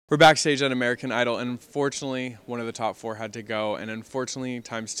We're backstage at American Idol, and unfortunately, one of the top 4 had to go, and unfortunately,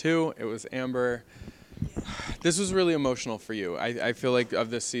 times 2, it was Amber. This was really emotional for you. I feel like of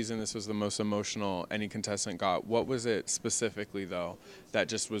this season, this was the most emotional any contestant got. What was it specifically, though, that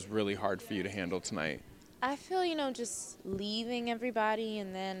just was really hard for you to handle tonight? I feel, just leaving everybody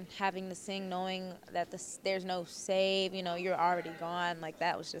and then having to sing knowing that there's no save, you're already gone. Like,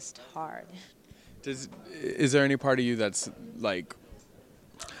 that was just hard. Is there any part of you that's like,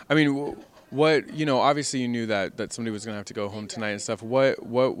 I mean, what, obviously you knew that somebody was going to have to go home tonight and stuff. What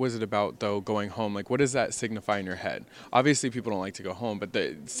was it about, though, going home? Like, what does that signify in your head? Obviously, people don't like to go home, but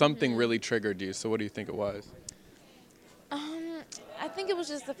something really triggered you. So what do you think it was? I think it was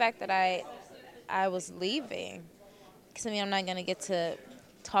just the fact that I was leaving. Because, I'm not going to get to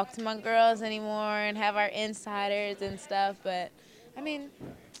talk to my girls anymore and have our insiders and stuff. But, I don't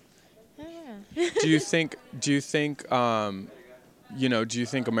know. Do you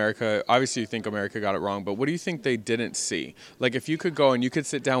think America, obviously you think America got it wrong, but what do you think they didn't see? Like, if you could go and you could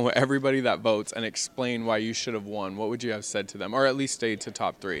sit down with everybody that votes and explain why you should have won, what would you have said to them? Or at least stayed to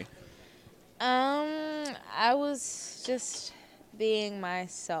top 3? I was just being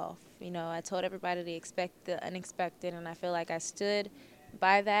myself. I told everybody to expect the unexpected, and I feel like I stood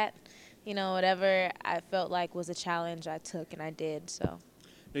by that. Whatever I felt like was a challenge, I took, and I did, so.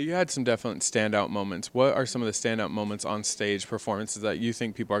 Now, you had some definite standout moments. What are some of the standout moments on stage performances that you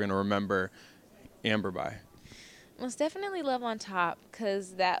think people are going to remember Amber by? Most definitely Love on Top,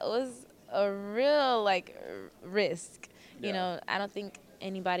 because that was a real, risk. Yeah. I don't think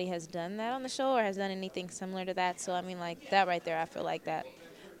anybody has done that on the show or has done anything similar to that. So, that right there, I feel like that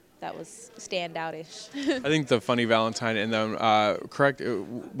was standout-ish. I think the Funny Valentine and then, correct,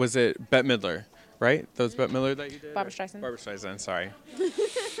 was it Bette Midler, right? That was Bette Midler that you did? Barbra Streisand. Barbra Streisand, sorry.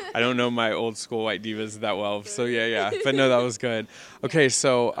 I don't know my old school white divas that well, so yeah. But no, that was good. Okay,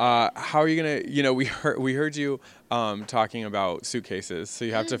 so how are you gonna? We heard you talking about suitcases, so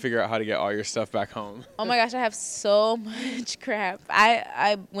you have to figure out how to get all your stuff back home. Oh my gosh, I have so much crap.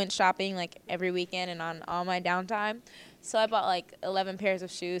 I went shopping every weekend and on all my downtime. So I bought 11 pairs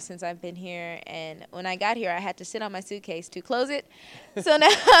of shoes since I've been here, and when I got here, I had to sit on my suitcase to close it. So now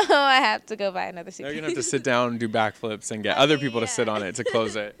I have to go buy another suitcase. Now you're gonna have to sit down and do backflips and get other people to sit on it to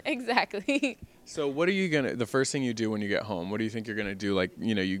close it. Exactly. So what are you the first thing you do when you get home? What do you think you're gonna do?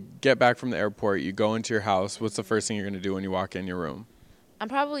 You get back from the airport, you go into your house. What's the first thing you're gonna do when you walk in your room? I'm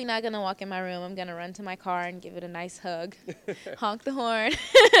probably not going to walk in my room. I'm going to run to my car and give it a nice hug, honk the horn.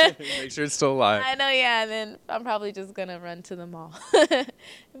 Make sure it's still alive. I know, yeah. And then I'm probably just going to run to the mall and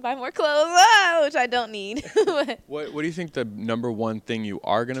buy more clothes, which I don't need. What do you think the number one thing you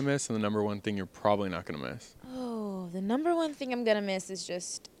are going to miss and the number one thing you're probably not going to miss? Oh, the number one thing I'm going to miss is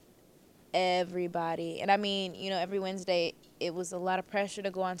just everybody. And every Wednesday it was a lot of pressure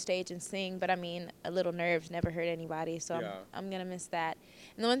to go on stage and sing, but a little nerves never hurt anybody, so yeah. I'm going to miss that.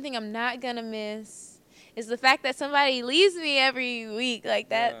 And the one thing I'm not going to miss is the fact that somebody leaves me every week.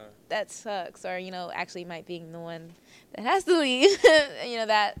 That sucks. Or, actually might being the one that has to leave,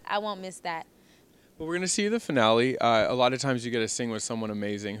 that I won't miss that. Well, we're going to see the finale. A lot of times you get to sing with someone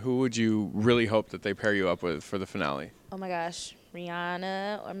amazing. Who would you really hope that they pair you up with for the finale? Oh, my gosh.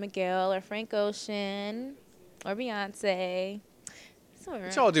 Rihanna or Miguel or Frank Ocean or Beyonce.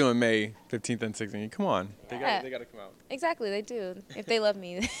 What y'all doing May 15th and 16th? Come on. They got to come out. Exactly, they do. If they love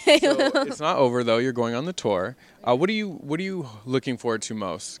me. So it's not over, though. You're going on the tour. What are you looking forward to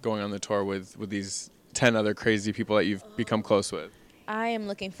most going on the tour with these 10 other crazy people that you've become close with? I am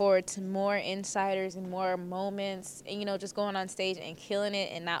looking forward to more insiders and more moments and, just going on stage and killing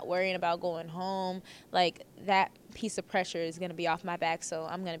it and not worrying about going home. That piece of pressure is going to be off my back, so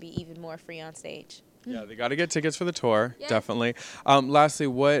I'm going to be even more free on stage. Yeah, they got to get tickets for the tour, yes. Definitely. Lastly,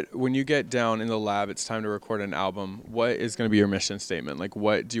 when you get down in the lab, it's time to record an album. What is going to be your mission statement?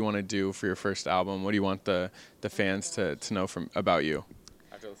 What do you want to do for your first album? What do you want the fans to know about you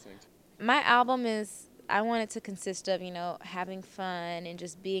after listening to it? My album I want it to consist of, having fun and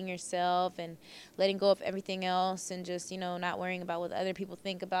just being yourself and letting go of everything else and just, not worrying about what other people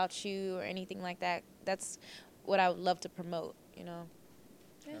think about you or anything like that. That's what I would love to promote, Yeah.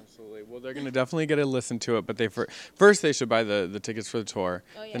 Absolutely. Well, they're going to definitely get to listen to it, but first they should buy the tickets for the tour.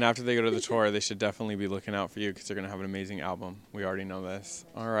 Oh, yeah. Then after they go to the tour, they should definitely be looking out for you because they're going to have an amazing album. We already know this.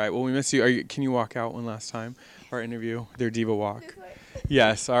 All right. Well, we miss you. Can you walk out one last time? Our interview, their diva walk.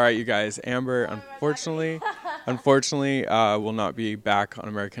 Yes. All right, you guys. Amber, unfortunately, will not be back on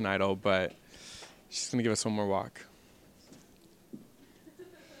American Idol, but she's going to give us one more walk.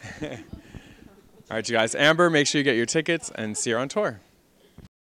 All right, you guys. Amber, make sure you get your tickets and see her on tour.